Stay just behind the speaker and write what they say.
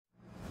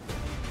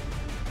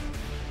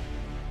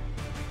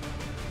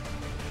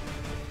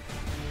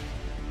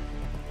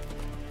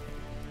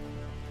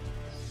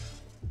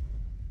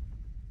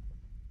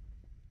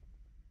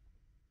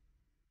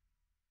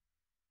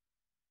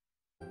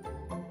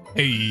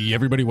Hey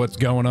everybody, what's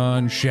going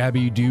on?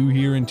 ShabbyDoo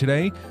here, and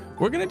today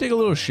we're gonna take a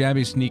little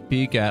shabby sneak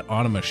peek at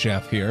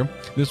AutomaChef here.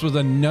 This was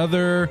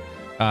another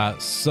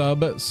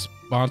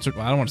sub-sponsored,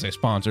 well, I don't want to say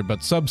sponsored,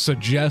 but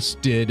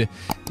sub-suggested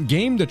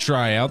game to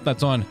try out.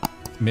 That's on,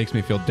 makes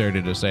me feel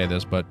dirty to say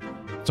this, but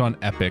it's on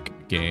Epic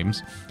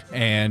Games.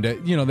 And,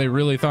 you know, they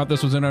really thought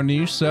this was in our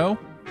niche, so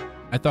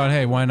I thought,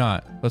 hey, why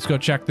not? Let's go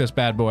check this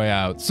bad boy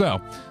out. So,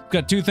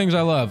 got two things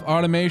I love,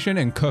 automation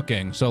and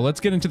cooking. So let's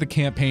get into the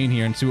campaign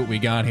here and see what we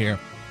got here.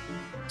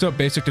 So,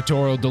 basic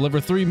tutorial,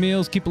 deliver 3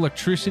 meals, keep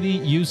electricity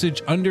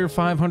usage under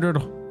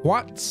 500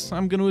 watts,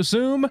 I'm going to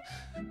assume,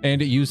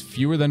 and use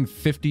fewer than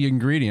 50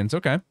 ingredients.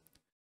 Okay.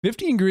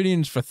 50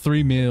 ingredients for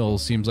 3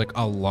 meals seems like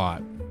a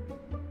lot.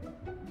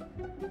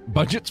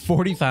 Budget's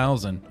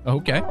 40,000.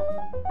 Okay.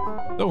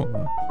 Oh,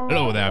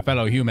 hello there,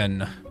 fellow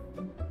human.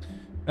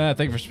 Thank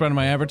you for spreading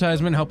my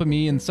advertisement, helping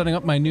me in setting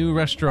up my new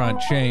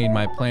restaurant chain.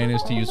 My plan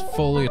is to use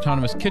fully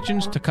autonomous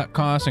kitchens to cut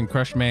costs and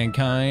crush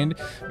mankind,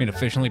 and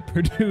efficiently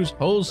produce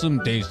wholesome,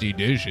 tasty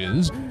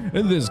dishes,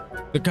 and this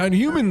the kind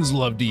humans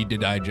love to eat to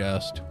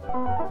digest.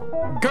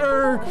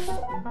 Grr!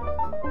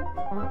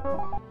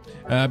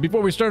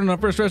 Before we start on our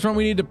first restaurant,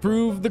 we need to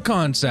prove the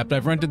concept.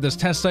 I've rented this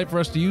test site for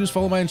us to use.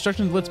 Follow my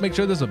instructions. Let's make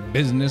sure this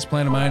business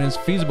plan of mine is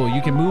feasible.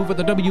 You can move with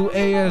the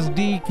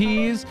WASD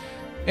keys,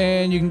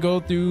 and you can go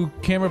through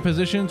camera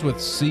positions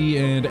with C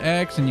and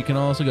X, and you can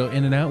also go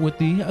in and out with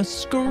the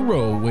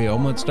scroll wheel.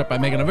 Let's start by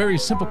making a very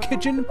simple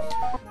kitchen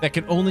that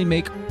can only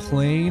make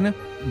plain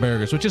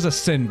burgers, which is a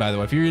sin, by the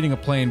way. If you're eating a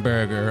plain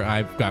burger,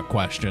 I've got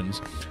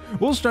questions.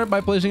 We'll start by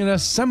placing an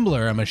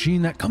assembler, a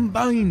machine that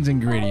combines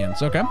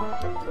ingredients. Okay,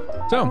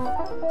 so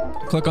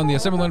click on the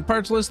assembler and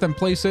parts list, then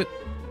place it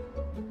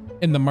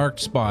in the marked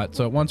spot.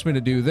 So it wants me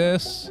to do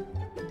this.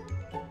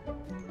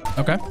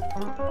 Okay.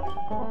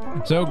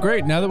 So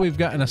great, now that we've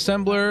got an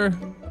assembler,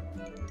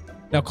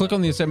 now click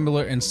on the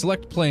assembler and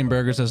select plain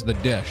burgers as the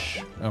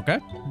dish. Okay,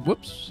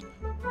 whoops.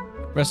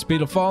 Recipe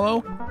to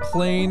follow,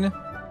 plain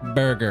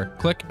burger.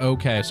 Click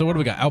OK. So what do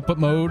we got? Output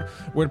mode,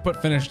 where to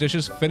put finished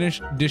dishes.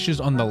 Finished dishes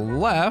on the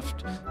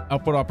left.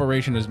 Output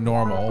operation is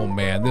normal. Oh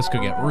man, this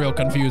could get real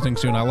confusing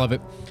soon. I love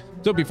it.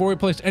 So before we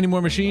place any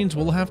more machines,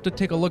 we'll have to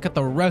take a look at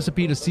the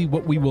recipe to see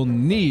what we will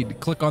need.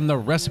 Click on the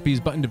recipes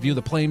button to view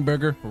the plain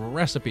burger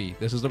recipe.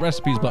 This is the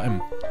recipes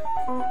button.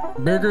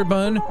 Burger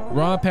bun,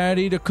 raw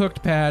patty to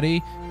cooked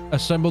patty,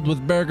 assembled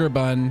with burger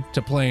bun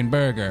to plain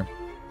burger.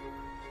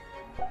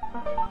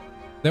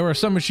 There are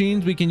some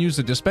machines we can use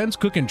to dispense,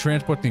 cook, and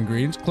transport the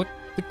ingredients. Click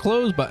the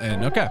close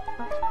button. Okay.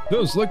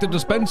 So select the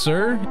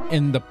dispenser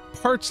in the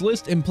parts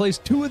list and place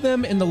 2 of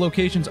them in the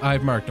locations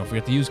I've marked. Don't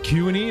forget to use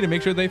Q and E to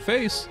make sure they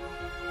face.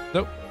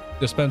 So,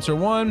 dispenser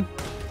 1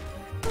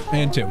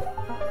 and 2. All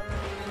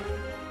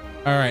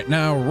right,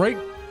 now right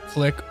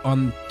click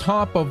on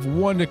top of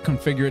 1 to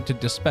configure it to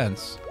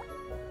dispense.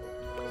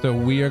 So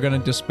we are going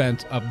to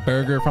dispense a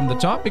burger from the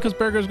top because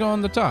burgers go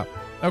on the top.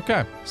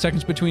 Okay.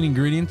 Seconds between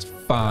ingredients,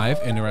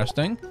 5.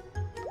 Interesting.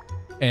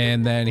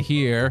 And then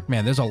here,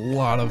 man, there's a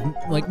lot of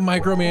like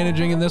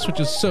micromanaging in this, which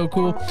is so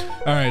cool.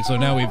 All right, so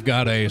now we've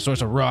got a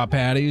source of raw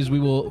patties.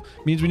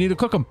 Means we need to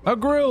cook them. A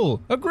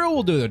grill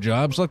will do the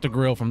job. Select a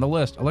grill from the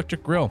list.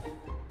 Electric grill.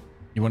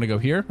 You want to go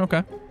here?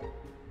 Okay.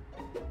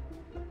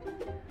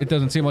 It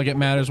doesn't seem like it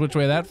matters which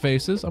way that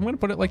faces. I'm going to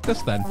put it like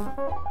this then.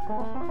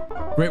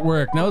 Great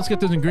work. Now let's get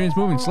those ingredients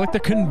moving. Select the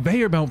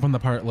conveyor belt from the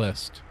part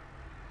list.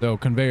 So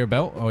conveyor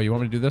belt. Oh, you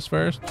want me to do this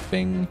first?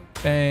 Bing,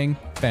 bang,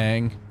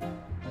 bang.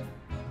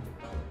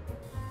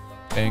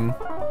 Bang.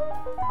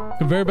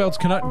 Conveyor belts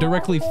cannot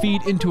directly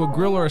feed into a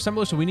grill or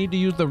assembler, so we need to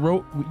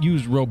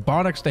use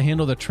robotics to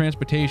handle the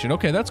transportation.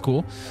 Okay, that's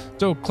cool.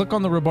 So click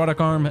on the robotic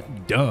arm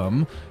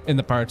dumb in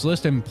the parts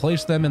list and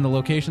place them in the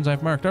locations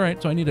I've marked. All right,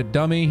 so I need a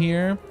dummy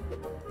here.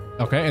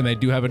 Okay, and they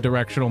do have a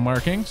directional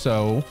marking,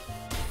 so...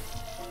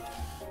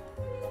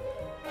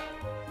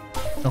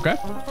 Okay.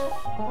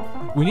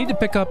 We need to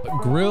pick up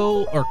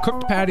grill or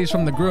cooked patties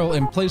from the grill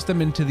and place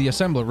them into the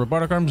assembler.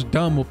 Robotic arms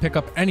dumb will pick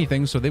up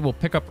anything, so they will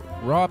pick up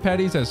raw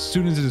patties as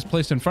soon as it is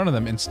placed in front of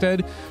them.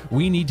 Instead,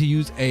 we need to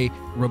use a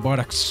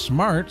robotic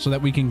smart so that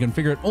we can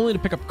configure it only to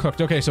pick up cooked.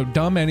 Okay, so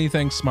dumb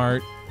anything,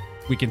 smart,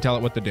 we can tell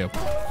it what to do.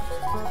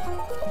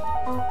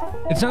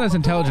 It's not as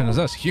intelligent as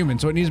us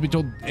humans, so it needs to be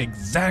told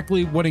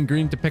exactly what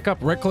ingredient to pick up.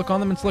 Right click on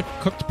them and select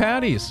cooked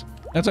patties.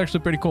 That's actually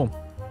pretty cool.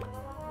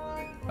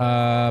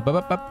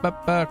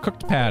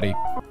 Cooked patty.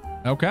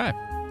 Okay.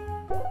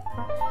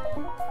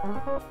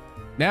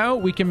 Now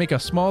we can make a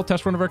small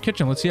test run of our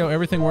kitchen. Let's see how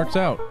everything works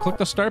out. Click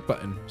the start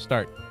button.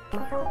 Start.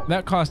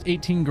 That cost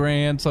 18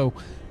 grand, so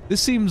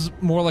this seems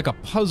more like a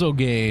puzzle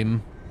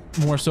game,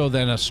 more so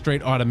than a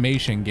straight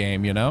automation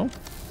game, you know?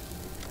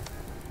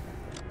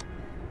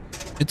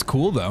 It's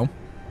cool, though.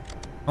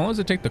 How long does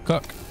it take to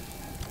cook?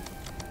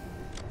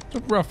 So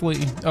roughly...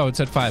 Oh, it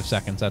said 5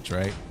 seconds. That's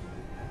right.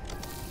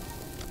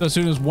 So as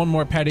soon as one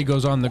more patty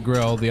goes on the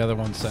grill, the other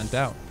one's sent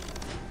out.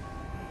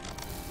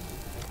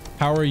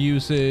 Power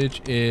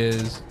usage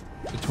is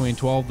between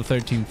 12 to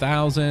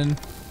 13,000.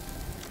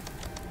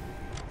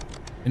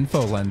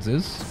 Info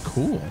lenses.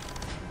 Cool.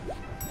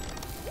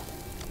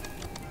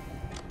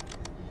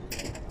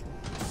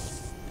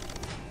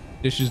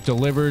 Dishes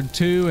delivered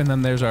to, and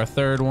then there's our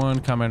third one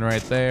coming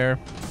right there.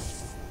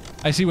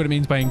 I see what it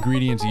means by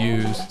ingredients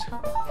used.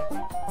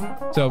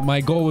 So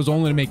my goal was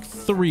only to make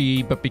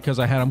 3, but because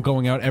I had them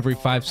going out every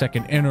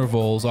 5-second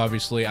intervals,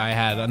 obviously I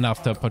had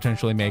enough to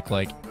potentially make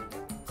like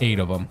 8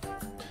 of them.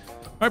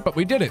 All right, but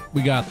we did it.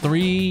 We got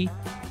 3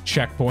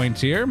 checkpoints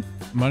here.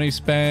 Money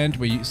spent.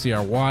 We see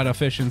our watt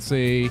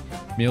efficiency,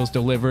 meals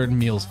delivered,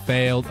 meals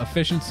failed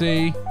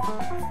efficiency.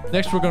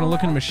 Next, we're going to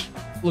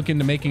look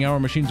into making our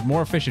machines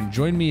more efficient.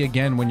 Join me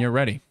again when you're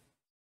ready.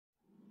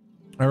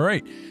 All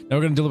right, now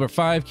we're going to deliver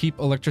 5, keep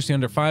electricity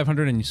under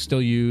 500, and you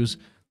still use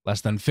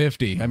less than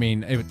 50. I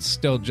mean, if it's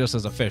still just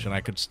as efficient,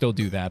 I could still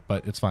do that,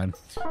 but it's fine.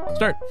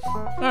 Start.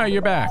 All right,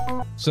 you're back.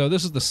 So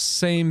this is the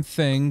same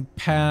thing.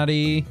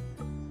 Patty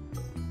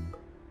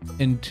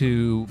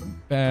into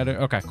batter.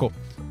 Okay, cool.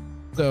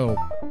 So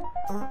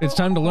it's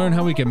time to learn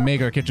how we can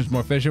make our kitchens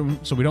more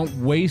efficient so we don't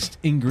waste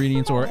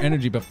ingredients or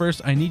energy. But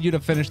first, I need you to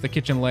finish the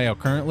kitchen layout.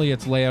 Currently,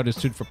 its layout is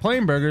suited for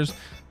plain burgers,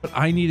 but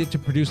I need it to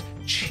produce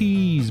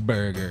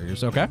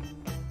cheeseburgers. Okay.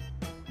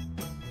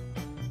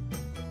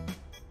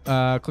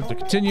 Click to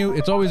continue.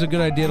 It's always a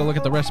good idea to look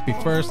at the recipe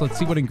first. Let's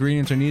see what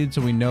ingredients are needed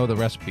so we know the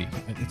recipe.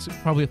 It's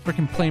probably a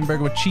freaking plain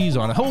burger with cheese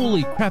on it.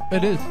 Holy crap,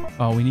 it is.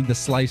 Oh, we need to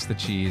slice the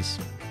cheese.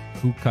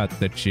 Who cut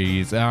the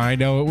cheese? Oh, I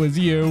know it was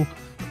you.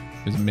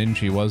 It was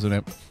Minchie, wasn't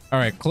it? All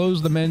right,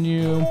 close the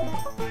menu.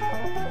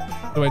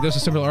 Oh, wait, this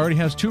assembly already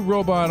has 2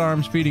 robot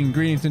arms feeding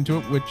ingredients into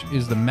it, which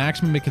is the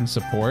maximum it can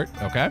support.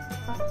 Okay.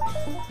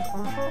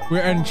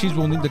 We're adding cheese.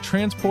 We'll need to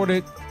transport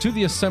it to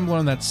the assembler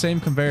on that same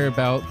conveyor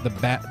belt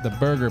the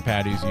burger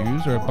patties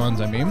use, or buns,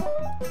 I mean.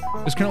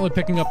 It's currently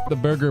picking up the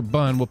burger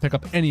bun. We'll pick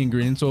up any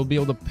ingredients, so we'll be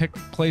able to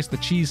place the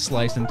cheese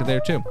slice into there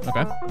too.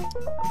 Okay.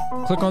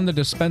 Click on the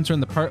dispenser in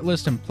the part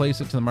list and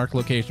place it to the marked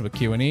location with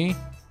Q and E.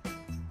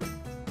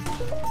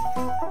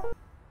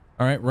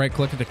 All right,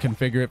 right-click it to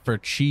configure it for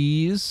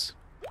cheese.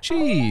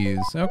 Cheese.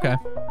 Okay.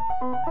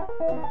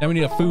 Now we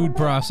need a food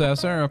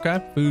processor.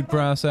 Okay. Food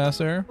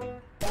processor.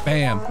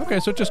 Bam.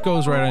 Okay, so it just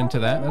goes right into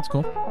that. That's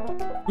cool.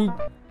 Food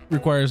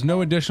requires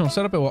no additional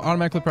setup. It will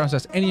automatically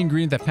process any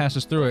ingredient that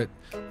passes through it.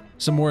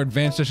 Some more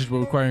advanced dishes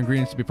will require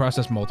ingredients to be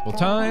processed multiple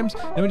times.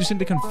 Then we just need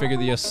to configure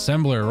the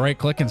assembler.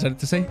 Right-click and set it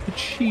to say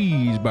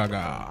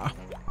cheeseburger.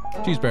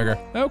 Cheeseburger.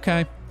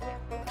 Okay.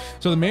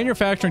 So the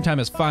manufacturing time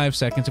is 5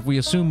 seconds. If we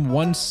assume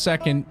 1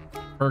 second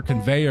per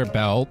conveyor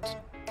belt.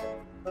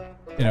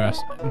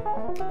 Interesting.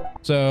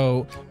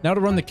 So now to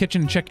run the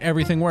kitchen and check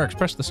everything works,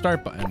 press the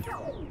start button.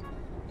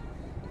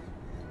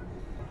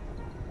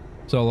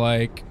 So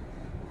like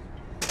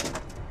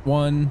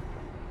 1,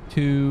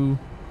 2,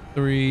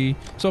 3.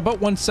 So about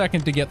 1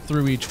 second to get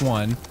through each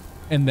one.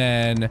 And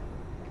then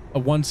a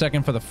 1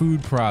 second for the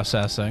food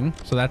processing.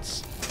 So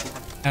that's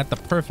at the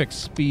perfect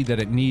speed that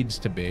it needs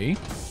to be.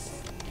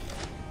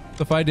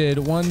 So if I did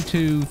 1,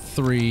 2,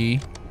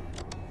 3.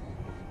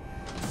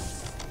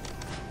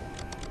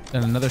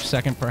 Then another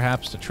second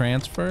perhaps to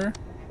transfer.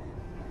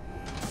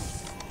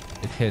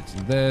 It hits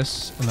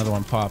this. Another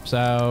one pops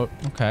out.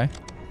 Okay.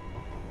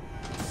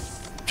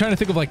 I'm trying to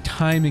think of like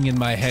timing in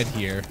my head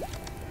here.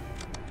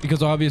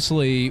 Because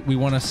obviously we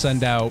want to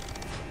send out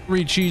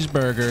 3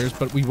 cheeseburgers,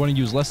 but we want to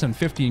use less than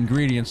 50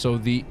 ingredients,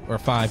 so or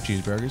 5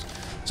 cheeseburgers.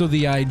 So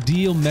the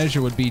ideal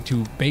measure would be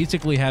to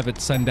basically have it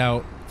send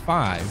out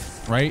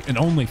 5, right? And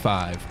only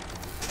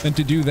 5. And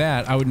to do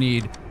that, I would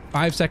need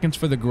 5 seconds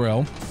for the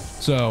grill.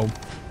 So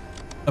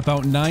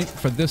about 9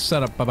 for this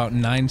setup, about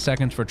 9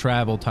 seconds for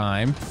travel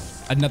time.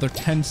 Another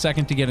 10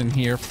 seconds to get in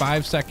here,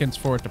 5 seconds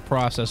for it to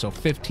process, so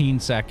 15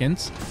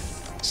 seconds.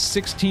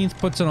 16th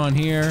puts it on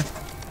here.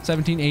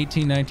 17,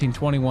 18, 19,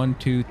 21,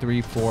 2,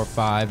 3, 4,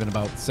 5, and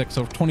about 6.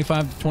 So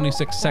 25 to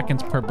 26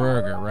 seconds per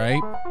burger,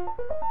 right?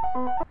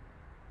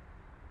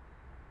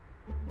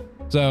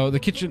 So the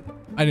kitchen,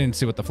 I didn't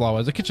see what the flaw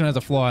was. The kitchen has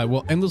a flaw. It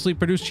will endlessly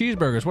produce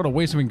cheeseburgers. What a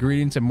waste of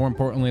ingredients and, more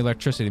importantly,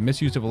 electricity.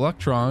 Misuse of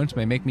electrons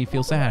may make me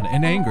feel sad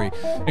and angry.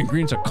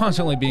 Ingredients are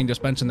constantly being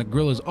dispensed and the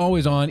grill is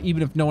always on,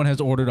 even if no one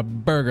has ordered a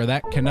burger.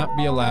 That cannot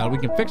be allowed. We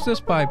can fix this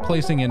by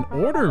placing an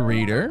order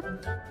reader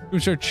to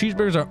ensure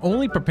cheeseburgers are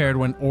only prepared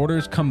when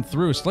orders come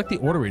through. Select the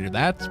order reader.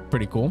 That's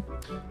pretty cool.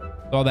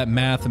 All that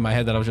math in my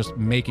head that I was just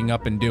making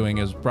up and doing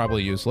is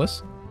probably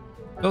useless.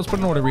 So let's put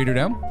an order reader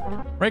down.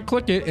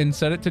 Right-click it and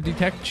set it to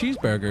detect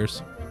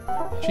cheeseburgers.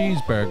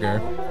 Cheeseburger.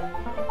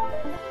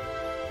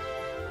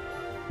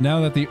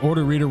 Now that the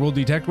order reader will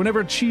detect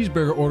whenever a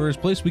cheeseburger order is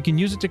placed, we can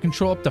use it to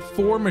control up to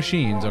 4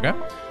 machines, okay?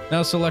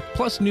 Now select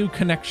plus new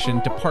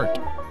connection to part.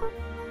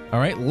 All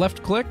right,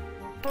 left-click.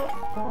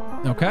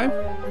 Okay.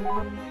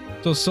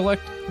 So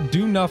select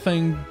do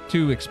nothing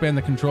to expand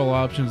the control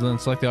options, and then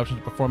select the option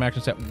to perform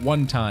actions at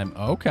 1 time.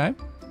 Okay.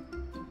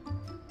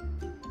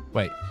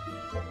 Wait.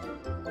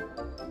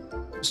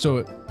 So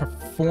it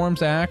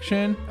performs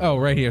action. Oh,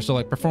 right here. So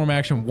like perform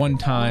action 1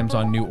 times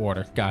on new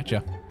order.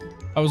 Gotcha.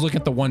 I was looking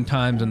at the 1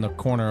 times in the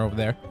corner over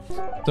there.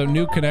 So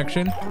new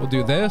connection. We'll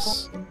do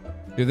this.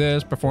 Do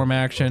this. Perform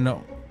action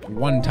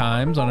 1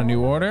 times on a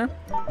new order.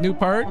 New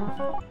part.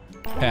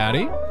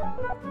 Patty.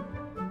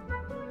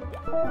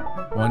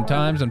 1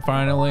 times, and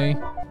finally,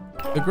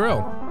 the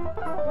grill.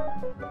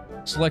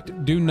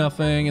 Select do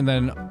nothing, and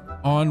then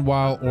on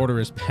while order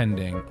is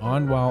pending.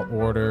 On while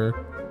order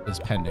is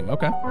pending.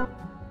 Okay.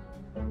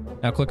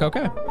 Now click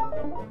OK.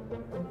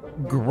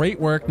 Great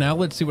work. Now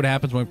let's see what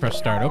happens when we press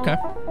start. Okay.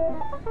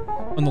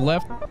 On the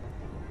left,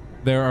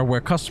 there are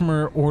where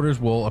customer orders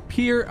will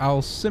appear.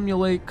 I'll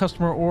simulate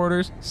customer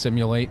orders.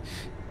 Simulate.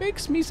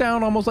 Makes me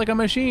sound almost like a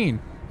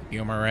machine.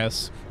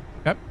 Humorous.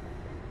 Okay.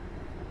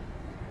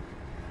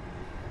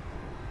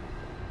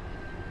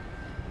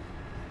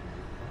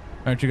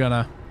 Aren't you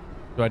gonna...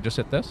 Do I just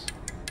hit this?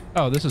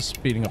 Oh, this is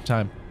speeding up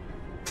time.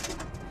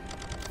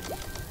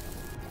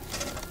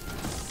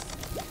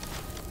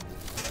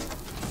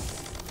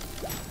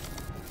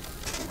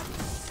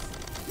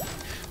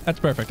 That's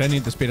perfect. I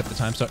need to speed up the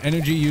time. So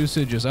energy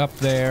usage is up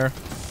there.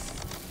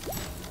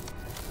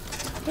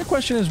 My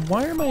question is,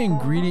 why are my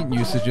ingredient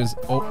usages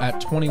at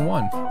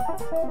 21?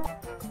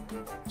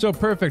 So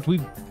perfect.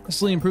 We've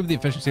vastly improved the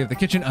efficiency of the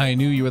kitchen. I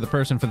knew you were the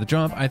person for the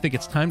job. I think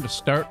it's time to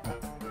start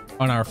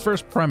on our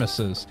first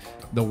premises.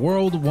 The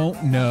world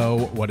won't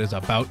know what is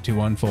about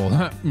to unfold.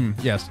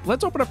 Yes.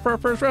 Let's open up for our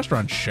first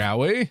restaurant, shall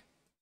we? All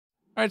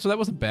right. So that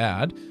wasn't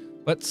bad.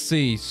 Let's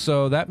see.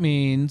 So that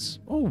means...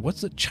 Oh, what's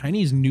the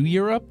Chinese New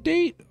Year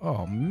update?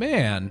 Oh,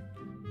 man.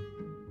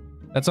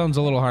 That sounds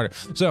a little harder.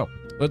 So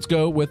let's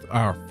go with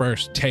our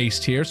first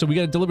taste here. So we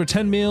got to deliver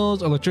 10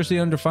 meals, electricity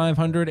under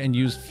 500, and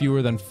use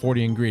fewer than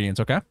 40 ingredients.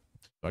 Okay.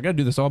 So I got to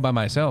do this all by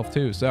myself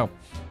too. So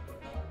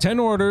 10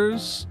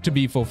 orders to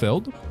be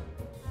fulfilled.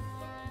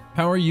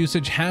 Power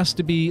usage has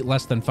to be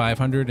less than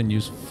 500 and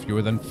use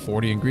fewer than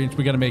 40 ingredients.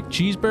 We got to make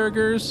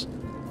cheeseburgers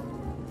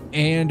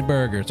and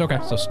burgers. Okay.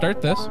 So start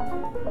this.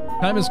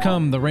 Time has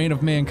come. The reign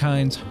of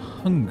mankind's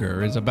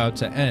hunger is about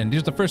to end.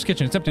 Here's the first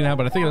kitchen. It's empty now,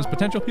 but I think it has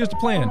potential. Here's the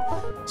plan.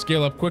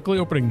 Scale up quickly,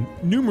 opening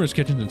numerous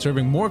kitchens and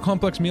serving more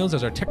complex meals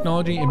as our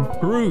technology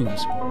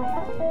improves.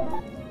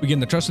 We gain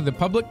the trust of the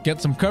public,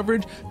 get some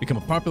coverage, become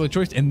a popular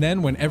choice, and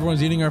then when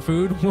everyone's eating our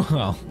food,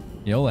 well,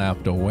 you'll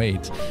have to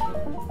wait.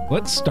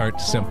 Let's start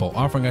simple,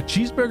 offering a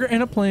cheeseburger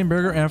and a plain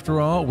burger.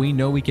 After all, we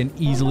know we can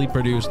easily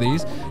produce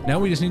these. Now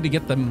we just need to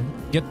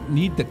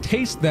need to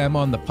taste them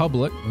on the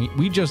public.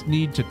 We just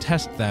need to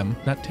test them,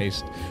 not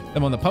taste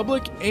them on the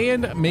public,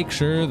 and make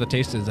sure the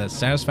taste is as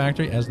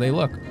satisfactory as they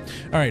look.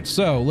 All right,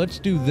 so let's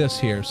do this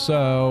here.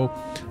 So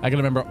I gotta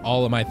remember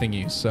all of my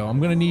thingies. So I'm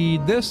gonna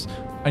need this.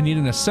 I need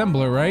an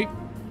assembler, right?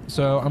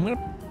 So I'm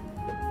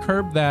gonna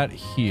curb that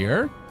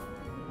here.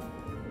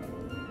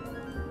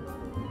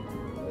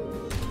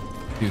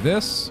 Do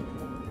this.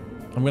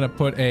 I'm gonna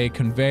put a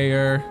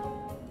conveyor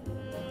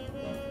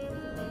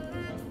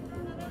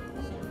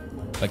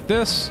like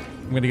this.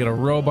 I'm gonna get a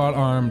robot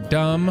arm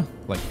dumb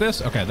like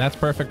this. Okay, that's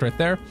perfect right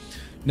there.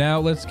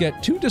 Now let's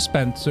get 2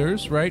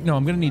 dispensers, right? No,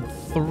 I'm gonna need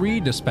 3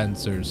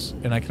 dispensers,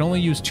 and I can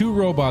only use 2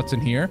 robots in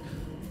here.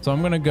 So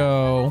I'm gonna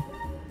go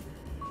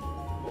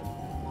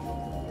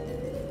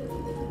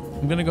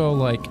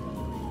like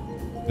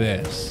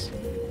this.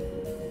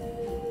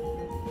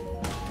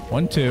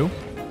 1, 2,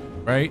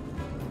 right?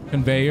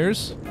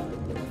 Conveyors.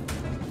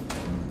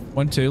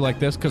 1, 2, like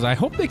this, because I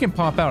hope they can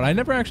pop out. I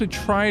never actually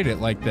tried it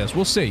like this.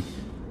 We'll see.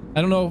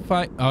 I don't know if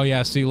I... Oh,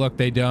 yeah, see, look,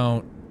 they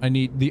don't. I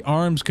need... The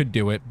arms could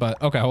do it,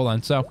 but... Okay, hold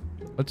on. So,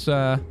 let's,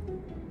 Oh,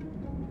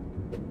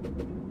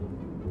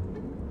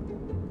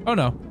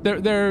 no.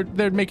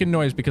 They're making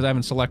noise because I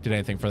haven't selected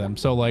anything for them.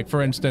 So, like,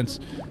 for instance,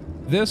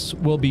 this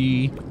will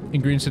be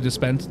ingredients to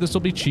dispense. This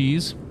will be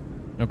cheese.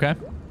 Okay.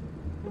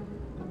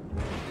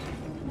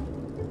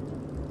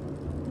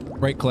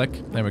 Right click.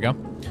 There we go.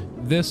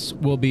 This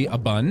will be a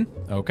bun.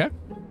 Okay.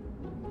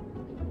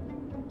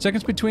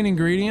 Seconds between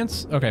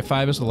ingredients. Okay,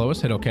 5 is the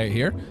lowest. Hit OK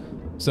here.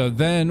 So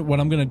then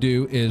what I'm going to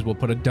do is we'll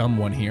put a dumb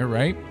one here,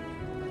 right?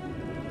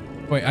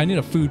 Wait, I need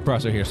a food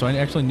processor here. So I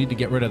actually need to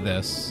get rid of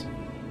this.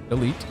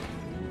 Delete.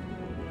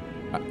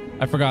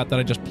 I forgot that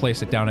I just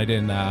placed it down. I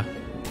didn't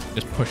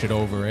just push it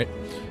over it.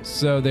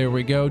 So there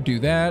we go. Do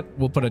that.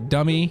 We'll put a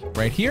dummy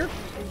right here.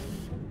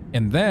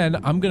 And then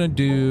I'm going to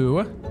do...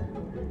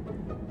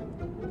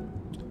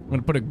 I'm going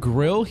to put a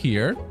grill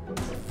here.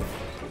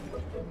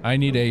 I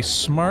need a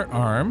smart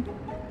arm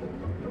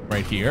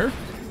right here.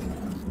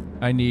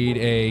 I need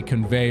a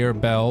conveyor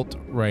belt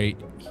right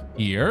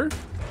here.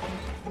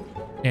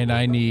 And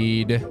I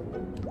need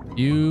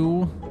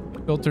you,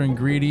 filter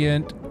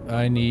ingredient.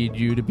 I need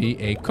you to be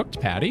a cooked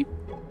patty.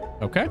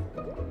 Okay.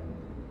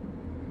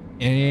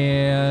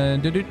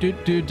 And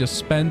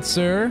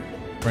dispenser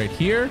right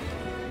here.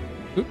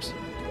 Oops.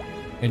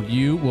 And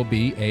you will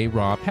be a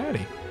raw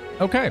patty.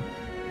 Okay.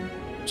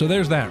 So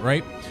there's that,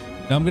 right?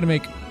 Now I'm going to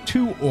make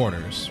 2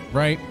 orders,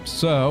 right?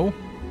 So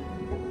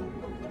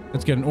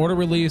let's get an order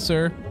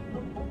releaser.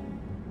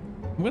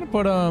 I'm going to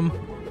put, I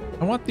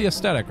want the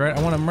aesthetic, right?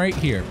 I want them right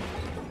here.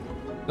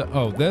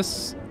 Oh,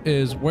 this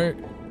is where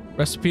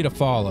recipe to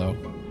follow.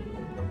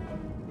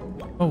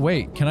 Oh,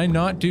 wait, can I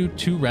not do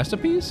 2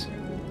 recipes?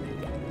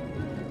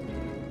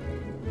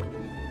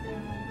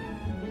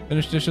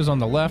 Finished dishes on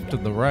the left to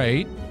the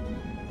right.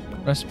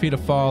 Recipe to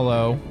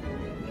follow.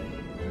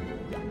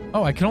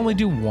 Oh, I can only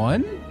do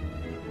one?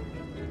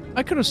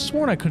 I could have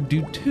sworn I could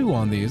do 2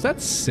 on these.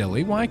 That's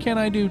silly. Why can't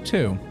I do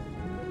 2?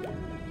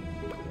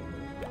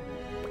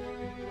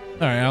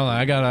 All right,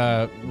 I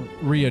gotta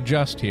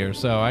readjust here.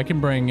 So I can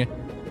bring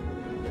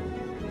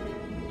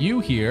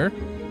you here.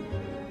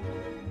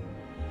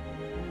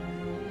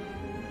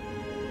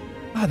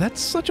 Ah,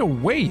 that's such a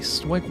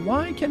waste. Like,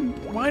 why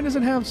does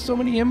it have so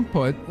many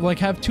input? Like,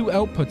 have 2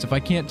 outputs if I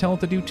can't tell it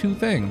to do 2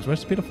 things?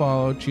 Recipe to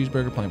follow,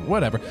 cheeseburger, plain,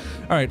 whatever.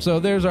 All right, so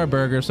there's our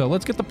burger. So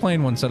let's get the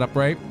plain one set up,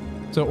 right?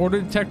 So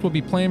order detect will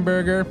be plain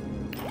burger.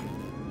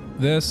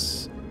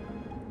 This,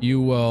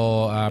 you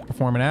will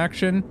perform an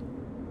action.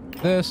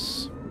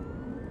 This,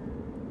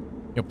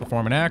 you'll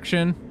perform an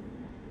action.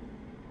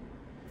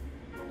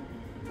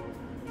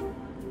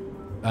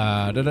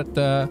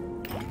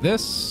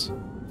 This.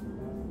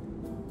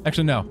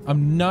 Actually, no.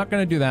 I'm not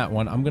going to do that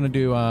one. I'm going to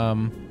do,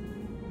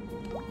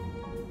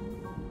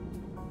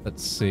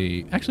 let's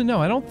see. Actually,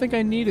 no. I don't think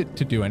I need it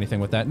to do anything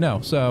with that.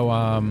 No. So,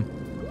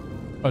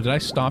 oh, did I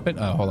stop it?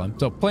 Oh, hold on.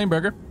 So, plain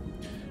burger.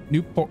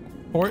 New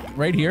port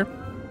right here.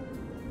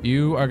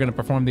 You are going to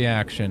perform the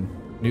action.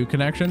 New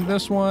connection,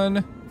 this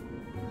one.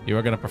 You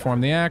are going to perform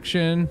the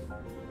action.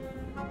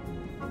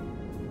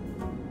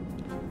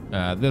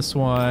 This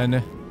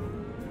one.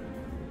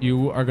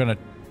 You are going to...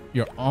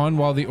 You're on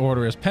while the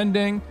order is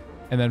pending.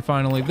 And then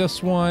finally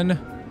this one.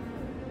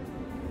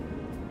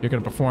 You're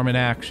going to perform an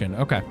action.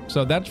 Okay,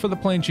 so that's for the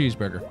plain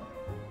cheeseburger.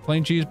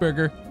 Plain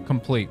cheeseburger,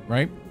 complete,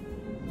 right?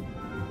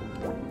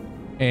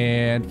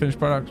 And finished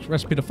product,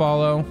 recipe to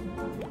follow.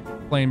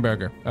 Plain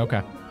burger.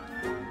 Okay.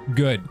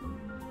 Good.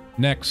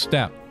 Next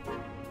step.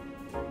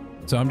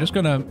 So I'm just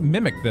going to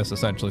mimic this,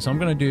 essentially. So I'm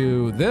going to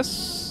do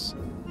this.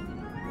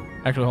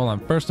 Actually, hold on.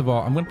 First of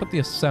all, I'm going to put the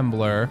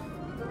assembler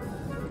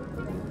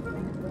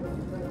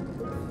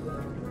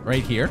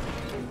right here.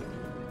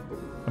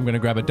 I'm going to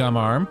grab a dumb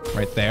arm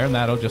right there, and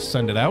that'll just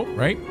send it out,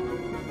 right?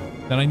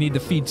 Then I need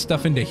to feed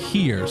stuff into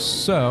here.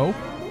 So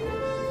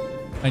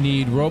I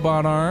need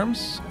robot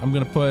arms. I'm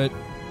going to put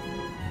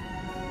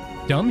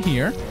dumb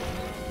here.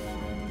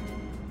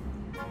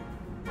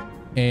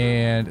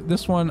 And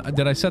this one,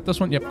 did I set this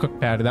one? Yep, cook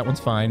patty. That one's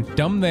fine.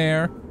 Dumb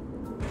there.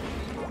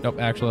 Nope,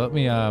 actually, let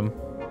me, oh,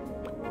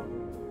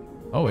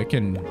 it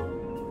can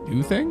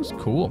do things?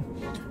 Cool.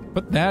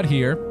 Put that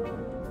here.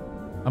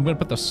 I'm going to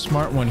put the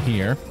smart one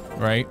here,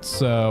 right?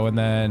 So, and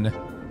then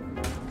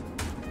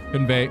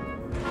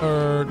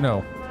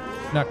no,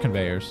 not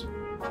conveyors.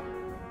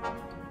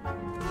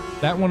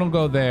 That one will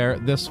go there.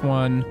 This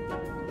one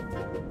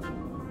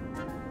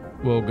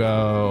will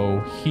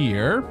go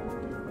here.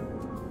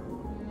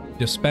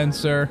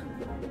 Dispenser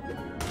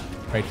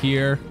right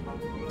here.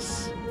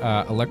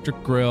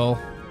 Electric grill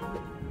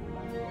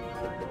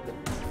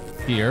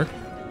here.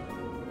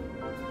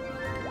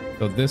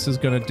 So this is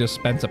going to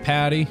dispense a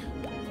patty.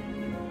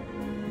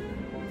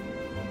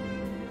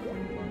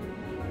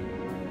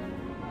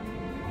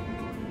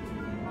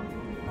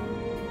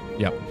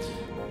 Yep.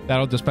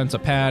 That'll dispense a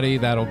patty.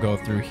 That'll go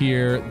through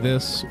here.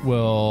 This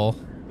will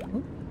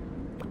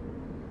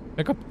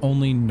pick up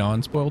only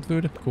non-spoiled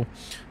food. Cool.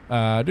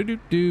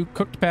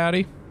 Cooked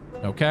patty.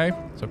 Okay.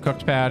 So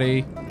cooked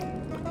patty.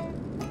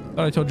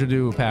 Thought I told you to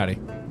do patty.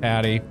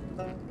 Patty.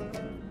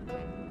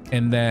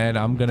 And then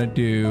I'm going to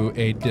do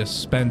a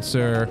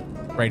dispenser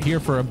right here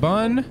for a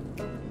bun.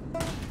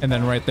 And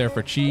then right there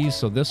for cheese.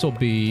 So this will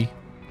be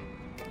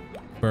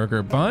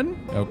burger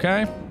bun.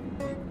 Okay.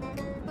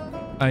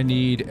 I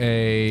need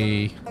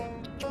a...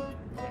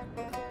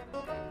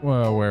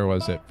 Well, where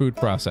was it? Food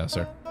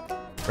processor.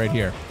 Right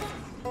here.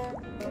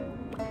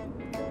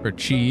 For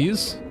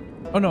cheese.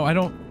 Oh, no, I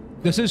don't...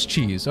 This is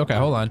cheese. Okay,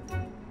 hold on.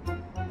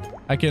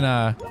 I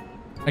can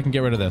get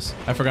rid of this.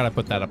 I forgot I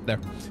put that up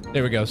there.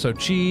 There we go. So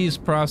cheese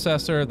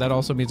processor. That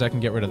also means I can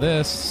get rid of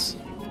this.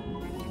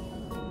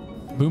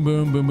 Boom,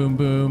 boom, boom, boom,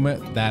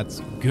 boom.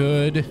 That's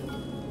good.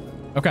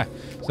 Okay.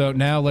 So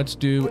now let's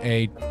do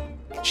a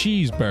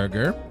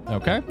cheeseburger.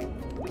 Okay.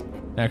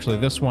 Actually,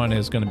 this one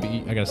is going to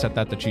be... I got to set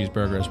that to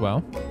cheeseburger as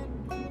well.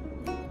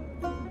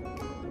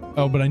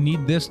 Oh, but I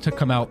need this to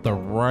come out the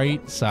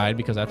right side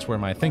because that's where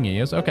my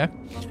thingy is. Okay.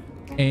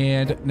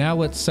 And now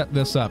let's set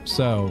this up.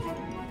 So,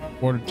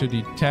 order to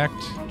detect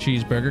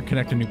cheeseburger,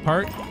 connect a new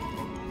part.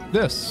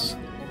 This.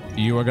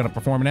 You are going to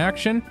perform an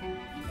action.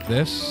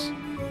 This.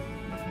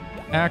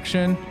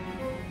 Action.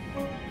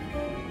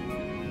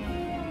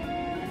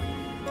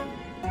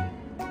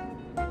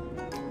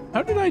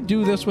 How did I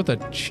do this with a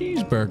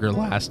cheeseburger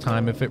last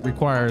time if it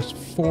requires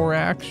 4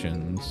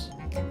 actions?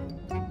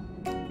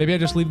 Maybe I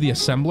just leave the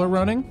assembler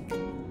running?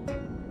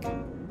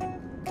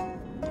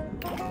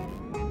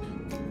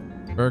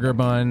 Burger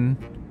bun.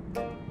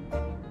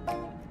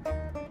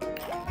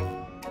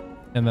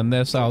 And then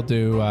this I'll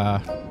do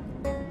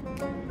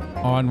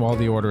on while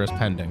the order is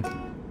pending.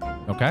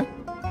 Okay?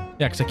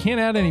 Yeah, because I can't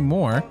add any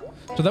more.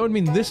 So that would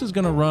mean this is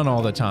going to run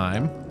all the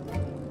time.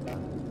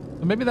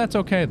 But maybe that's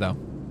okay, though.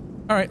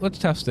 All right, let's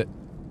test it.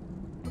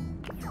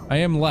 I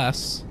am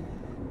less.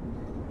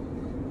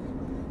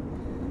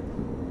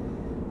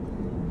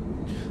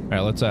 All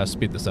right, let's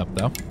speed this up,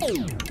 though.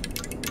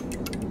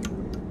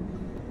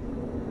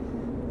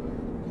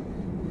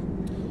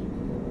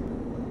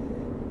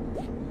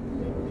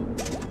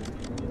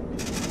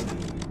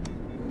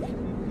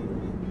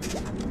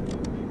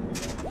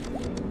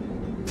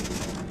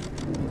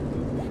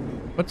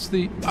 What's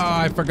the... Oh,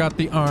 I forgot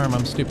the arm.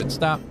 I'm stupid.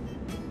 Stop.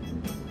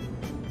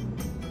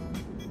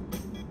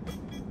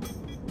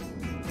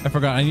 I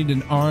forgot. I need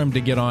an arm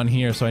to get on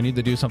here, so I need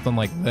to do something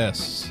like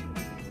this.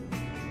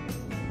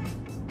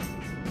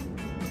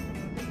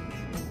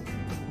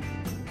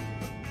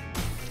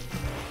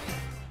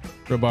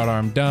 Robot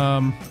arm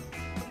dumb.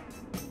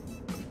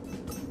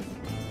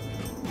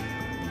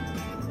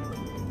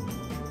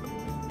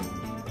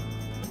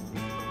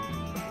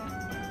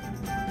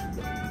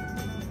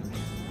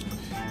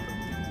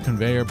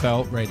 Conveyor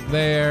belt right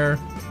there.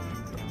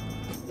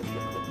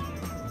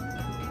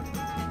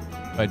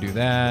 If I do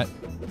that,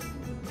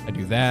 I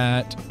do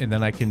that, and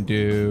then I can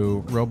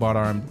do robot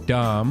arm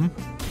dumb,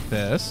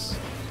 this.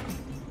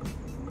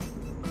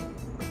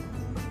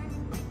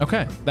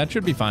 Okay, that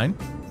should be fine.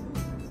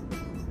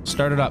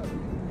 Start it up.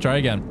 Try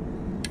again.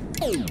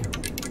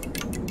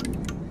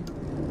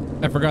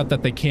 I forgot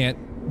that they can't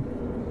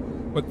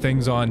put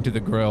things onto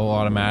the grill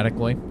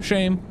automatically.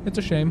 Shame. It's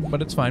a shame,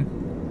 but it's fine.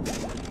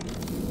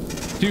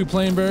 2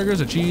 plain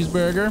burgers, a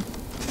cheeseburger.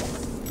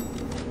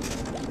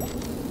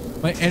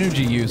 My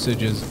energy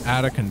usage is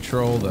out of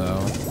control, though.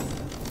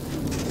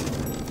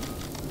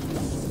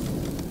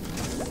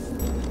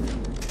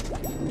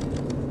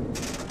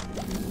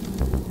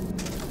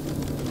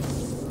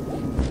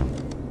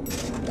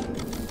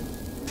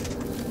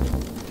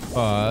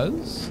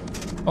 Pause.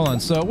 Hold on,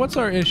 so what's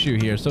our issue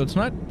here? So it's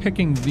not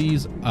picking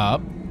these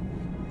up.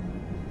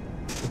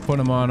 We'll put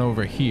them on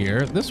over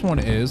here. This one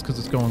is, because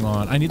it's going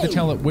on. I need to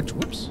tell it which...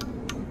 Whoops.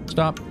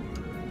 Stop.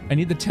 I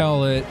need to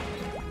tell it...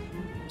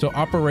 So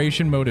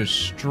operation mode is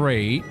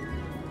straight.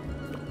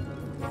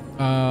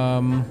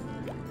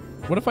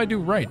 What if I do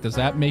right? Does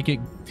that make it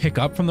pick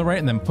up from the right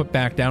and then put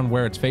back down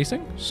where it's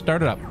facing?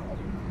 Start it up.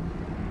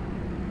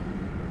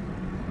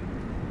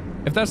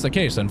 If that's the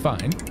case, then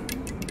fine.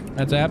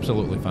 That's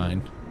absolutely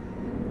fine.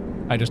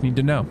 I just need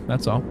to know.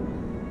 That's all.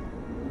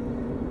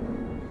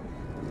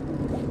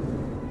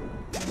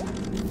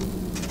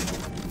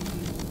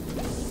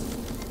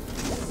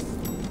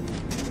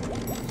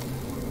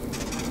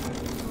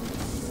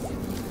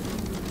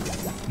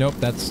 Nope,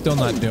 that's still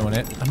not doing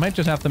it. I might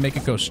just have to make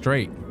it go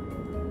straight.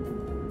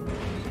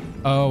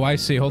 Oh, I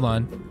see. Hold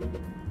on.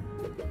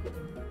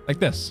 Like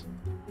this.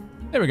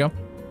 There we go.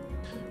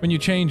 When you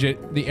change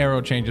it, the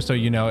arrow changes so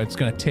you know it's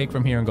going to take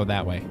from here and go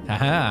that way.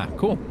 Haha,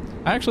 cool.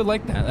 I actually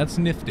like that. That's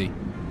nifty.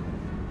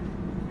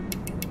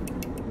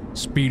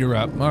 Speed her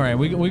up. All right,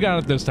 we got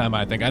it this time,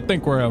 I think. I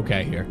think we're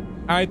okay here.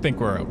 I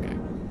think we're okay.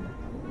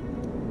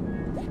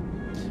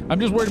 I'm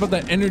just worried about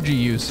that energy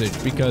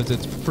usage because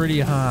it's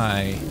pretty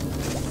high.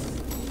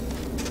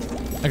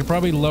 I could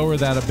probably lower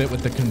that a bit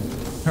with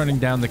the turning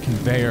down the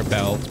conveyor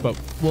belt, but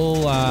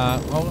we'll,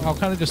 I'll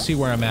kind of just see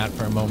where I'm at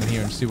for a moment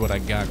here and see what I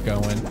got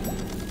going.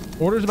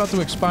 Order's about to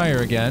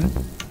expire again.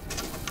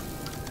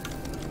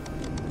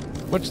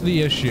 What's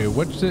the issue?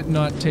 What's it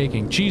not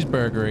taking?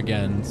 Cheeseburger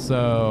again,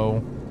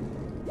 so...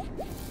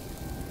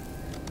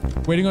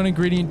 Waiting on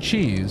ingredient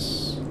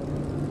cheese.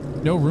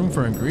 No room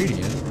for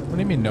ingredient? What do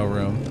you mean no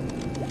room?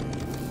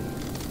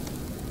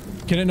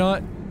 Can it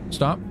not...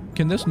 Stop.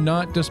 Can this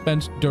not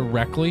dispense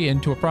directly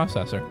into a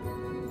processor?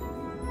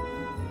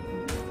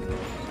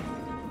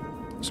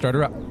 Start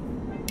her up.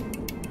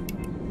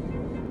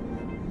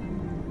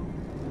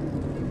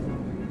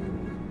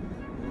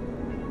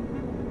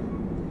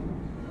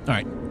 All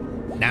right,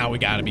 now we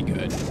gotta be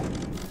good.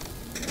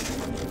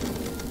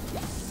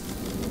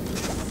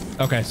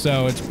 Okay,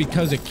 so it's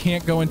because it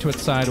can't go into it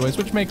sideways,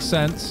 which makes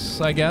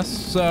sense, I guess.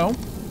 So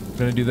I'm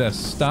gonna do this.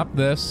 Stop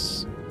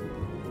this.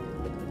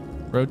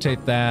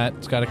 Rotate that.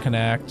 It's got to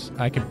connect.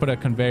 I can put a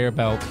conveyor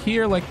belt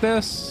here like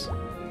this.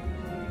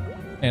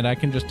 And I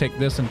can just take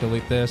this and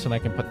delete this, and I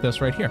can put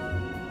this right here.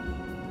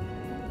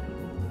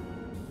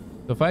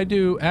 So if I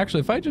do...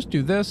 Actually, if I just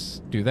do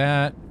this, do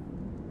that,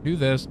 do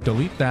this,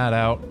 delete that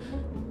out,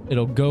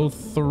 it'll go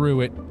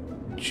through it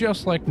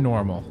just like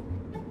normal.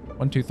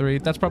 1, 2, 3.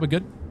 That's probably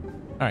good.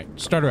 All right,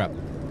 start her up.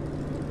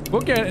 We're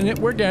getting it.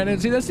 We're getting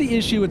it. See, that's the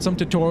issue with some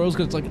tutorials,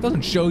 because it's like it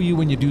doesn't show you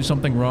when you do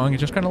something wrong. It's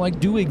just kind of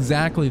like, do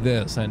exactly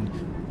this, and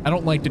I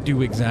don't like to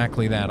do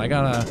exactly that. I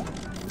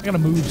gotta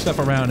move stuff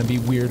around and be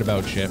weird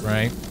about shit,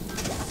 right?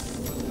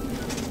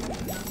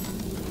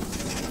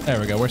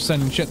 There we go. We're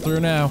sending shit through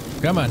now.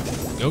 Come on,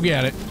 go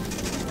get it.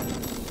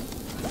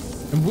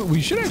 And we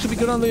should actually be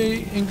good on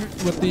the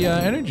with the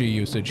energy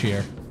usage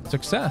here.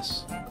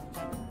 Success.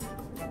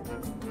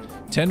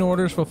 10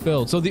 orders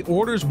fulfilled. So the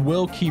orders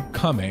will keep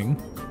coming.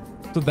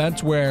 So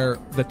that's where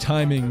the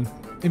timing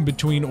in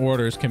between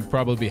orders can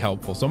probably be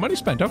helpful. So money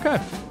spent. Okay.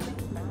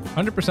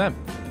 100%.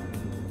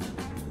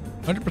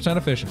 100%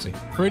 efficiency.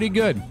 Pretty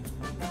good.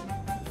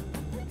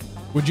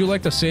 Would you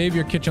like to save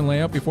your kitchen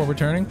layout before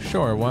returning?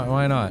 Sure.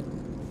 Why not?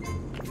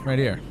 Right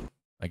here,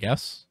 I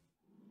guess.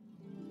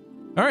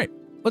 All right.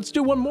 let's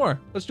do one more.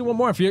 Let's do one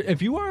more.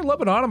 If you are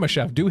loving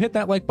AutomaChef, do hit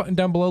that like button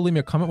down below. Leave me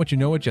a comment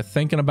what you're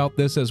thinking about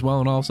this as well.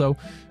 And also,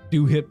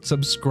 do hit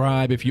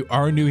subscribe if you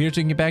are new here so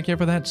you can get back here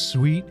for that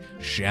sweet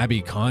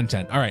Shabby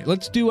content. All right,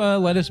 let's do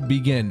let us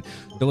begin.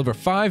 Deliver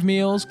 5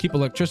 meals, keep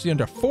electricity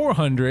under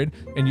 400,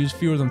 and use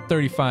fewer than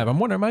 35. I'm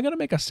wondering, am I going to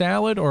make a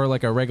salad or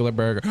like a regular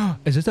burger?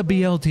 Is this a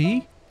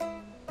BLT?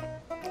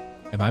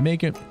 Am I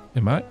making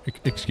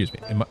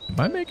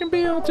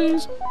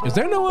BLTs? Is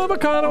there no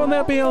avocado on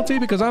that BLT?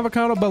 Because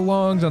avocado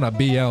belongs on a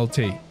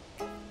BLT.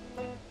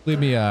 Leave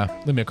me a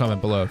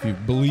comment below if you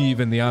believe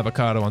in the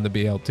avocado on the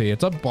BLT.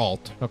 It's a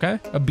BALT, okay?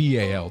 A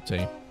BALT.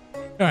 All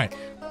right.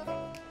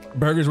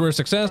 Burgers were a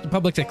success. The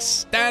public's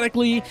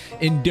ecstatically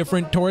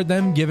indifferent toward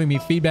them, giving me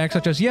feedback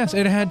such as, yes,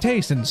 it had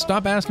taste, and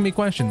stop asking me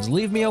questions.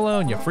 Leave me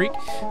alone, you freak.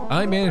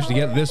 I managed to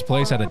get this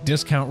place at a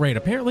discount rate.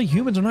 Apparently,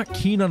 humans are not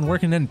keen on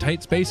working in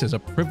tight spaces, a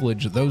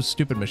privilege those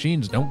stupid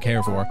machines don't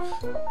care for.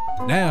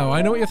 Now,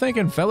 I know what you're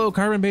thinking. Fellow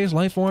carbon-based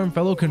life form,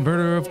 fellow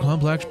converter of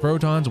complex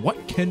protons,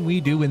 what can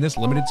we do in this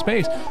limited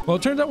space? Well,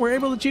 it turns out we're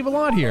able to achieve a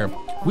lot here.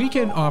 We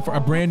can offer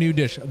a brand new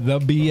dish, the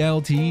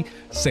BLT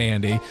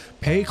Sandy.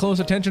 Pay close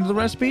attention to the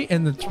recipe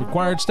and the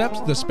required steps.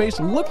 The space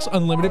looks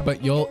unlimited,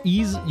 but you will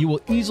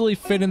easily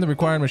fit in the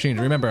required machines.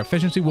 Remember,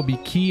 efficiency will be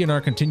key in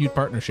our continued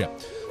partnership.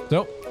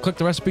 So, click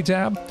the recipe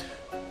tab.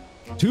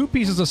 2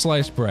 pieces of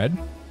sliced bread.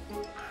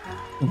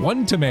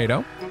 1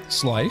 tomato,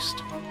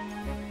 sliced.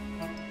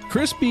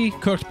 Crispy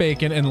cooked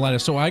bacon and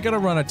lettuce. So I gotta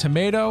run a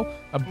tomato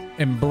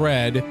and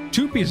bread,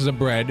 2 pieces of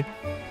bread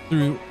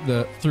through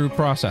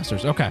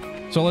processors. Okay,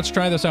 so let's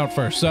try this out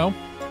first. So,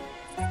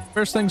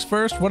 first things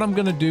first, what I'm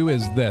gonna do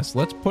is this.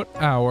 Let's put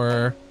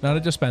our, not a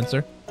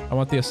dispenser. I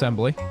want the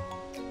assembly.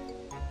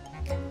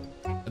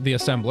 The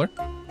assembler.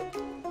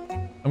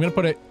 I'm gonna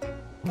put it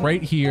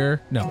right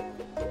here. No.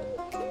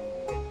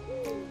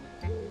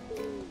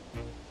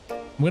 I'm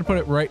gonna put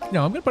it right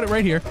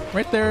here.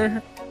 Right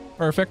there.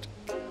 Perfect.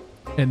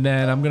 And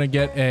then I'm gonna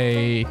get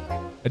a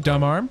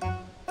dumb arm.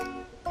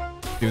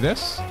 Do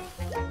this.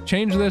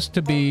 Change this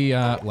to be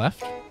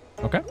left.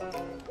 Okay.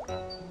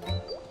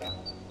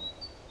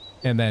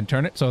 And then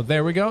turn it. So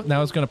there we go.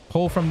 Now it's going to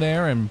pull from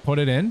there and put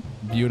it in.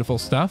 Beautiful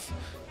stuff.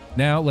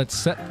 Now let's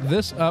set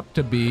this up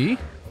to be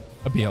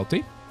a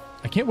BLT.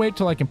 I can't wait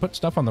till I can put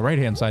stuff on the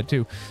right-hand side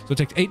too. So it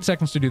takes 8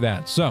 seconds to do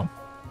that. So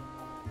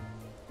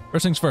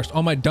first things first,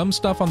 all my dumb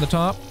stuff on the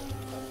top,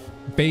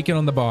 bacon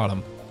on the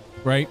bottom,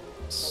 right?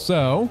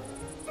 So,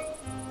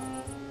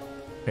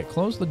 okay,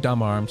 close the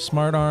dumb arm,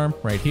 smart arm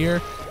right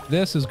here.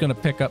 This is going to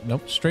pick up,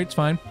 nope, straight's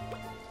fine.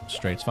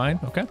 Straight's fine.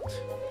 Okay.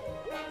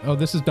 Oh,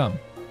 this is dumb.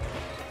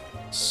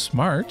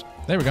 Smart.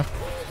 There we go.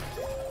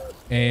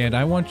 And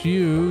I want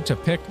you to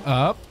pick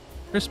up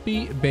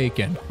crispy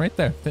bacon right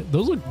there.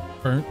 Those look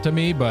burnt to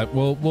me, but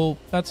we'll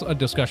that's a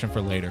discussion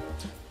for later.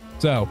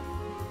 So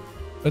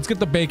let's get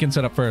the bacon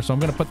set up first. So I'm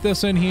going to put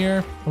this in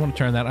here. I want to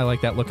turn that. I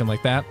like that looking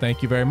like that.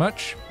 Thank you very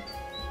much.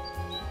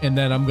 And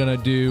then I'm going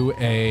to do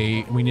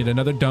we need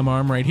another dumb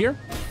arm right here.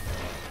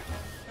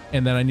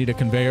 And then I need a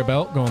conveyor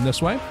belt going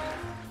this way.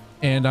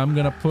 And I'm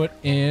going to put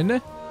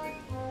in,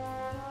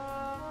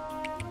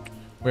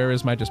 where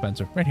is my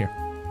dispenser? Right here.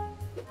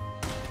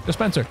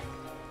 Dispenser.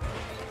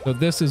 So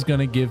this is going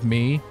to give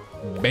me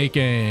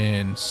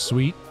bacon.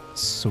 Sweet,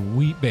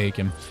 sweet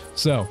bacon.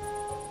 So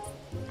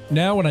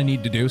now what I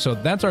need to do, so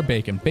that's our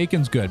bacon.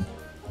 Bacon's good.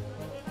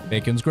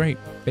 Bacon's great.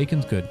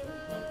 Bacon's good.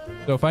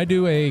 So if I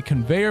do a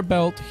conveyor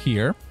belt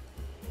here,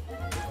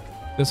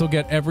 this will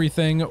get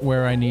everything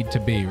where I need to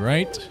be,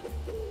 right?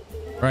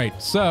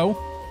 Right.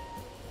 So,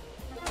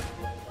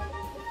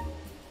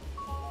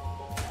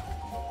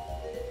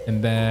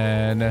 and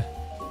then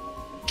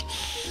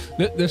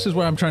this is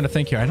where I'm trying to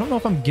think here. I don't know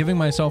if I'm giving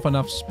myself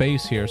enough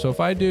space here. So if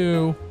I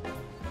do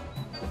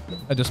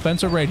a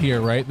dispenser right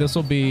here, right? This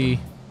will be,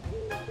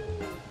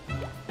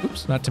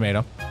 oops, not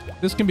tomato.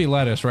 This can be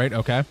lettuce, right?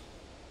 Okay.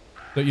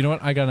 So you know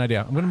what? I got an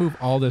idea. I'm going to move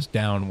all this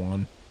down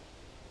one.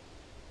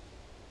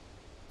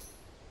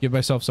 Give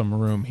myself some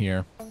room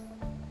here.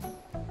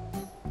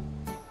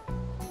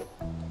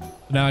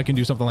 Now I can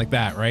do something like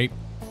that, right?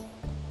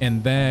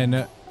 And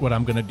then what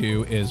I'm going to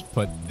do is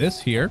put this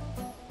here.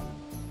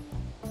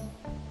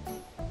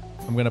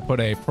 I'm going to put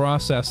a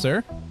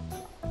processor.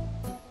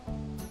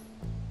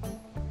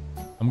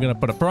 I'm going to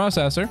put a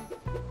processor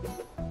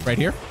right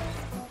here.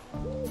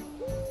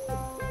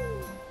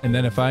 And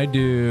then if I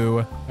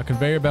do a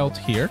conveyor belt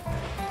here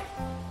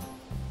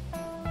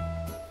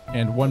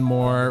and one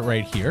more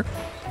right here.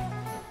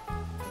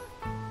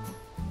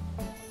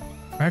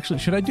 Actually,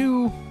 should I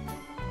do...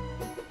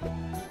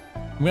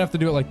 I'm gonna have to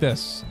do it like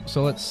this.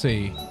 So let's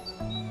see.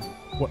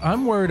 What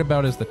I'm worried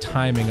about is the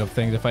timing of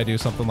things if I do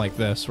something like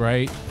this,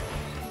 right?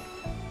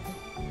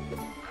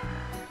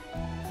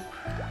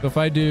 So if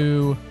I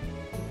do,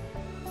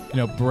 you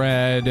know,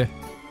 bread...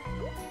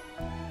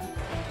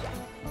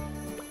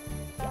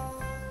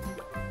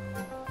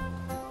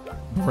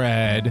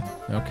 bread,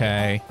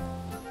 okay.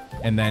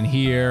 And then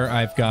here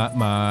I've got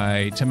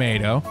my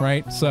tomato,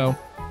 right? So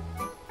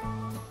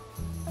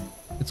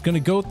it's gonna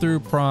go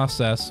through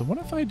process. So what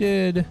if I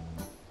did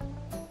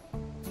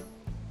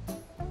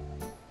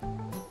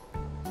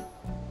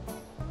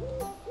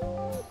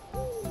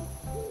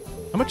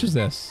How much is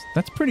this?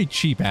 That's pretty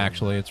cheap,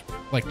 actually. It's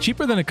like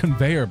cheaper than a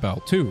conveyor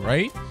belt too,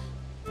 right?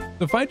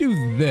 So if I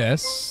do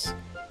this,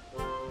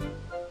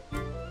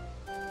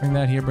 bring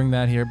that here, bring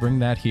that here, bring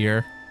that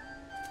here.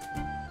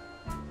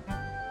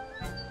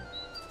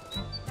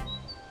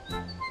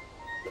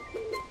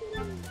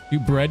 Do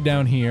bread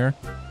down here.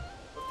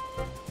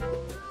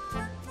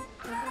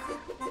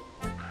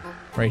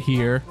 Right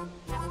here.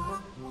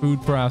 Food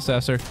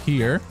processor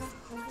here.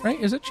 Right?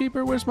 Is it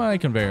cheaper? Where's my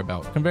conveyor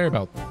belt? Conveyor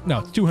belt. No,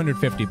 it's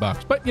 250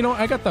 bucks. But, you know,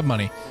 I got the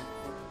money.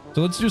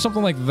 So let's do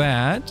something like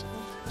that.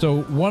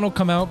 So one will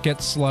come out,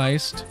 get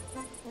sliced.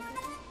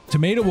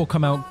 Tomato will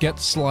come out, get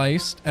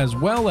sliced, as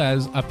well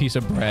as a piece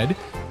of bread.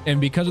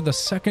 And because of the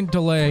second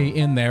delay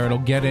in there, it'll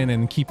get in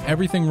and keep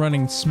everything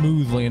running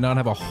smoothly and not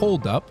have a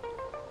holdup.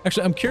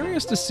 Actually, I'm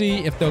curious to see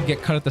if they'll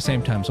get cut at the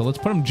same time. So let's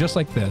put them just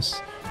like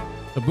this.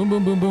 So boom,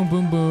 boom, boom, boom,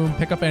 boom, boom.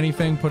 Pick up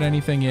anything, put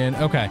anything in.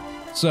 Okay.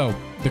 So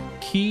the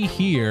key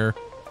here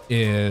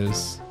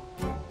is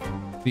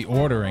the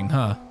ordering,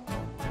 huh?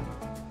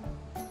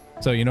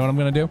 So you know what I'm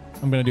going to do?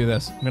 I'm going to do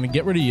this. I'm going to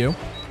get rid of you.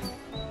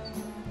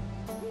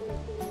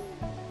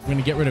 I'm going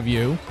to get rid of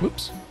you.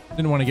 Whoops.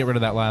 Didn't want to get rid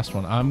of that last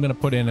one. I'm going to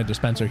put in a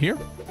dispenser here.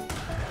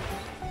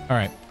 All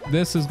right.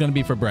 This is going to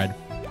be for bread.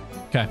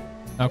 Okay.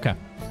 Okay.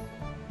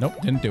 Nope,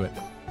 didn't do it.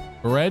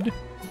 Bread,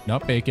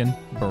 not bacon.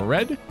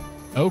 Bread.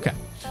 Okay.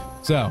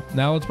 So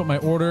now let's put my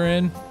order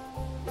in.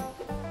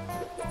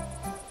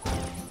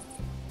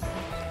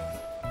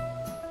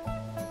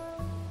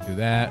 Do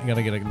that. I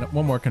gotta get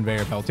one more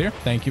conveyor belt here.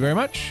 Thank you very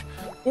much.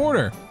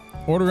 Order.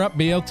 Order up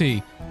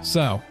BLT.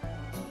 So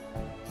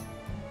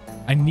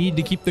I need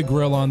to keep the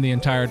grill on the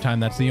entire time.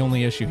 That's the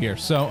only issue here.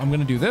 So I'm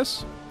gonna do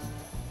this.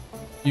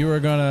 You are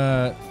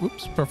gonna,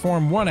 oops,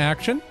 perform one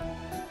action.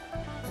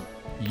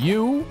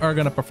 You are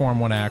going to perform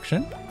one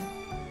action.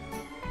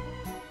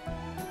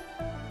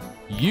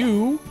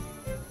 You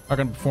are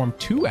going to perform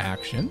two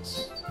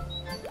actions.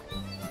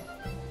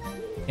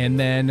 And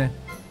then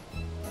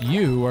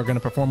you are going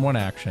to perform one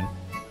action.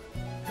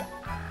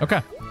 Okay.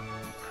 I'm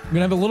going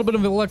to have a little bit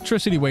of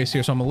electricity waste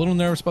here, so I'm a little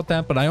nervous about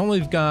that, but I only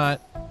got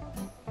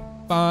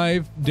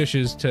 5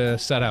 dishes to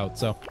set out.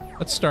 So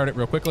let's start it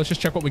real quick. Let's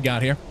just check what we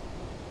got here.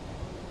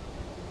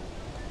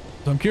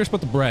 So I'm curious about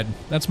the bread.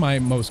 That's my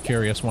most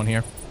curious one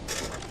here.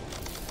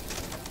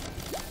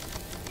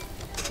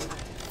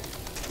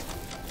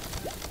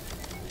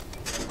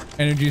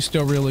 Energy's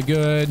still really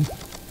good.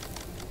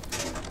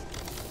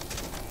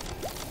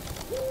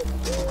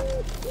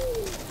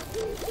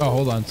 Oh,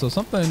 hold on. So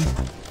something...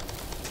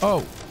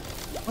 Oh.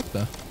 What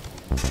the...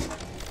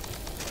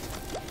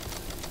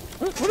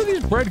 What are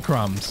these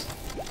breadcrumbs?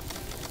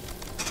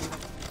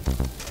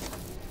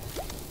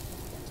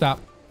 Stop.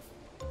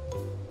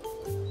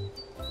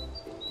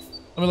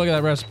 Let me look at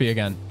that recipe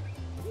again.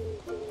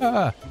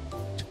 Ah.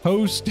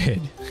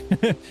 Toasted.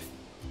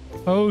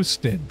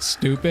 Toasted,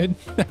 stupid.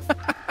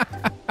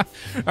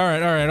 all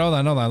right, hold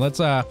on.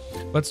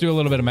 Let's do a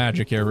little bit of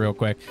magic here real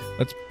quick.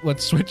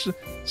 Let's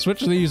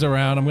switch these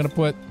around. I'm gonna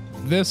put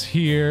this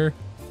here.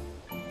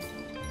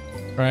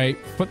 All right,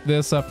 put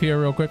this up here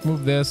real quick.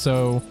 Move this.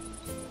 So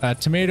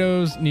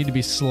tomatoes need to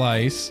be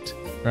sliced,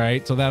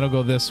 right? So that'll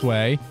go this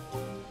way.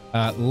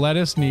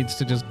 Lettuce needs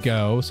to just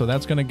go. So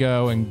that's gonna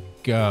go and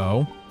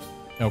go.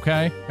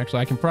 Okay. Actually,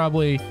 I can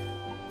probably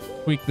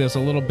tweak this a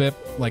little bit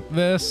like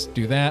this.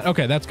 Do that.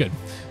 Okay, that's good.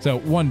 So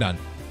one done.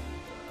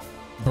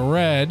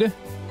 Bread.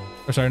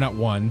 Or sorry, not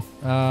one.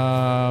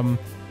 Let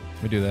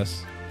me do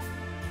this.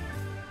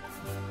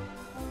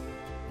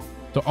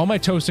 So all my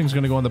toasting is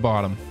going to go on the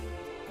bottom.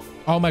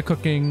 All my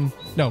cooking...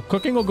 No,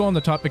 cooking will go on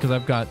the top because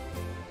I've got...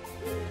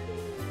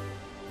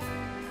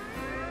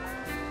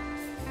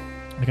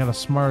 I got a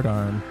smart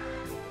arm.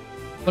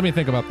 Let me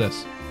think about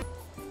this.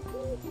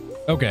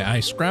 Okay, I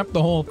scrapped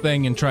the whole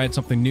thing and tried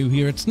something new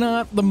here. It's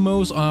not the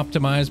most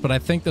optimized, but I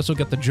think this will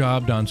get the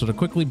job done. So to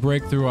quickly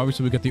break through,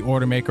 obviously we got the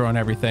order maker on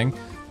everything.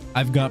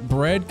 I've got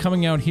bread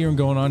coming out here and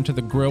going onto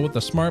the grill with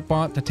the smart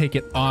bot to take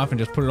it off and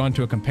just put it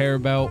onto a conveyor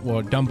belt where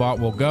a dumb bot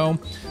will go.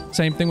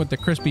 Same thing with the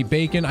crispy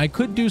bacon. I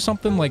could do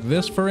something like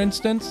this, for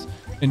instance,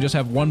 and just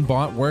have one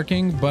bot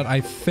working, but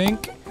I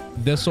think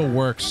this will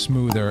work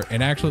smoother.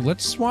 And actually,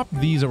 let's swap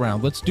these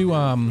around. Let's do,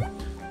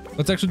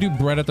 let's actually do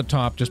bread at the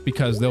top just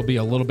because there'll be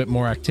a little bit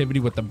more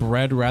activity with the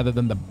bread rather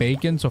than the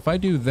bacon. So if I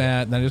do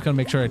that, then I'm just going to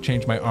make sure I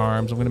change my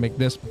arms. I'm going to make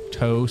this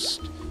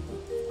toast.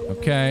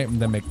 Okay,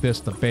 and then make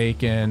this the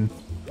bacon.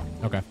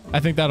 Okay, I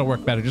think that'll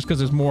work better just because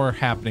there's more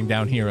happening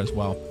down here as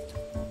well.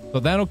 So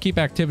that'll keep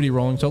activity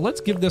rolling. So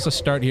let's give this a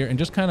start here and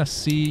just kind of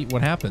see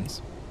what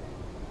happens.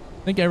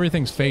 I think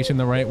everything's facing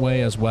the right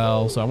way as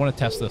well, so I want to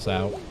test this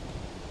out.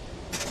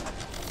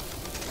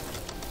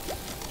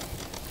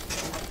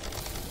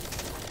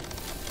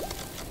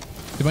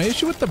 My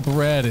issue with the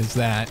bread is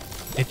that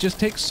it just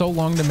takes so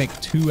long to make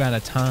 2 at a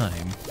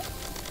time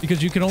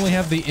because you can only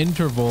have the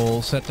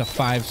interval set to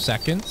 5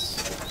 seconds.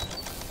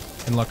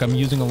 And look, I'm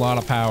using a lot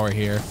of power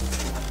here.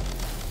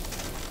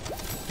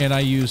 And I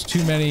use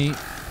too many...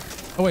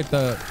 Oh, wait,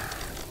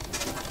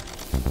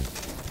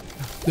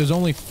 there's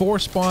only 4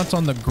 spots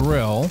on the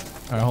grill.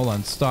 All right, hold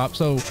on, stop.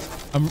 So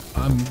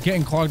I'm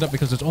getting clogged up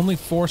because there's only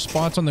 4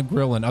 spots on the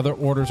grill and other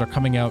orders are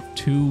coming out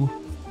too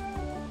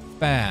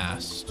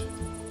fast.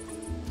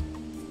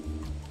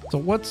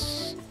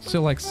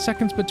 So like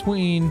seconds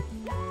between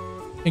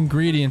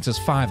ingredients is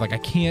 5. Like I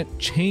can't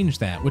change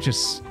that, which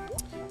is,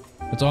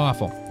 it's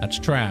awful. That's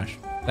trash.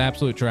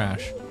 Absolute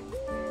trash.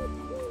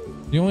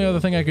 The only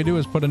other thing I could do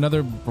is put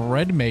another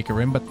bread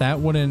maker in, but that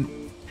wouldn't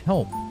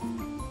help.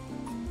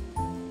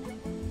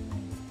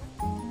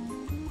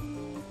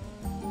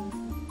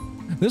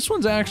 This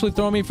one's actually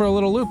throwing me for a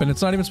little loop, and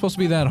it's not even supposed to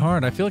be that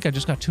hard. I feel like I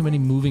just got too many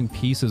moving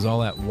pieces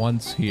all at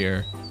once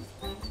here.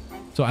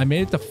 So I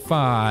made it to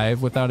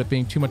 5 without it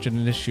being too much of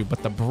an issue,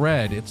 but the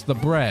bread, it's the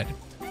bread.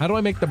 How do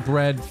I make the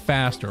bread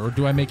faster, or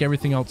do I make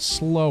everything else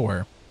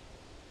slower?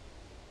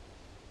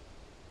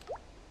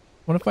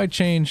 What if I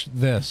change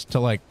this to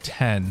like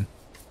 10?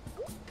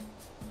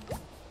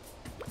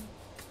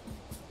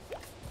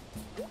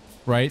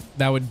 Right?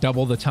 That would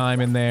double the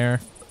time in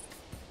there.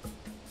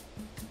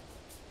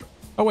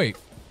 Oh, wait.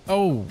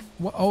 Oh,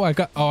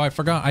 I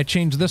forgot. I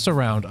changed this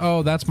around.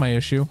 Oh, that's my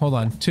issue. Hold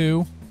on.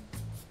 2,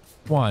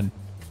 1.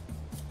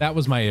 That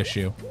was my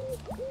issue.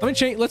 Let me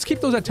change. Let's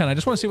keep those at 10. I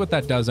just want to see what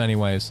that does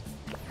anyways.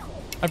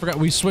 I forgot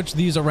we switched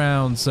these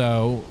around,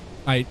 so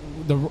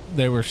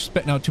they were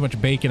spitting out too much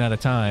bacon at a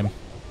time.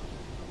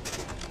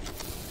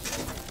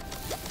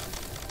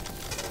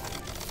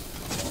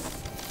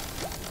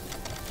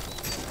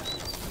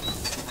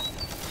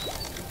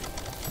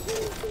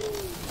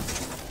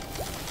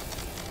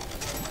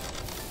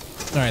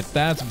 All right,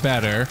 that's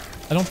better.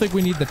 I don't think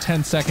we need the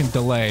 10-second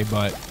delay,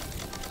 but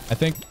I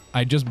think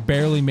I just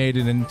barely made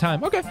it in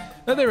time. Okay,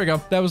 there we go.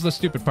 That was the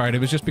stupid part. It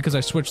was just because I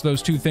switched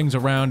those 2 things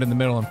around in the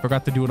middle and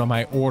forgot to do it on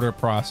my order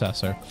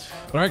processor.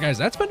 But all right, guys,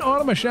 that's been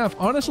AutomaChef.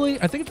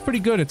 Honestly, I think it's pretty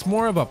good. It's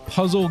more of a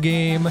puzzle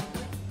game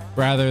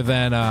rather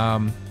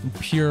than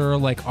pure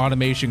like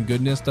automation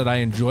goodness that I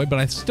enjoy. But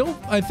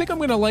I think I'm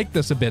gonna like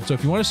this a bit. So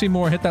if you want to see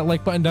more, hit that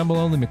like button down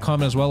below. Leave me a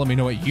comment as well. Let me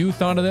know what you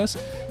thought of this.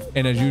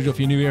 And as usual, if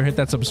you're new here, hit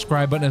that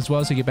subscribe button as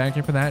well so you get back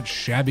here for that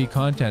shabby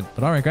content.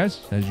 But all right, guys,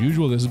 as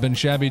usual, this has been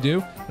ShabbyDoo.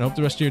 And I hope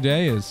the rest of your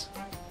day is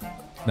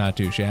not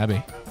too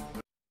shabby.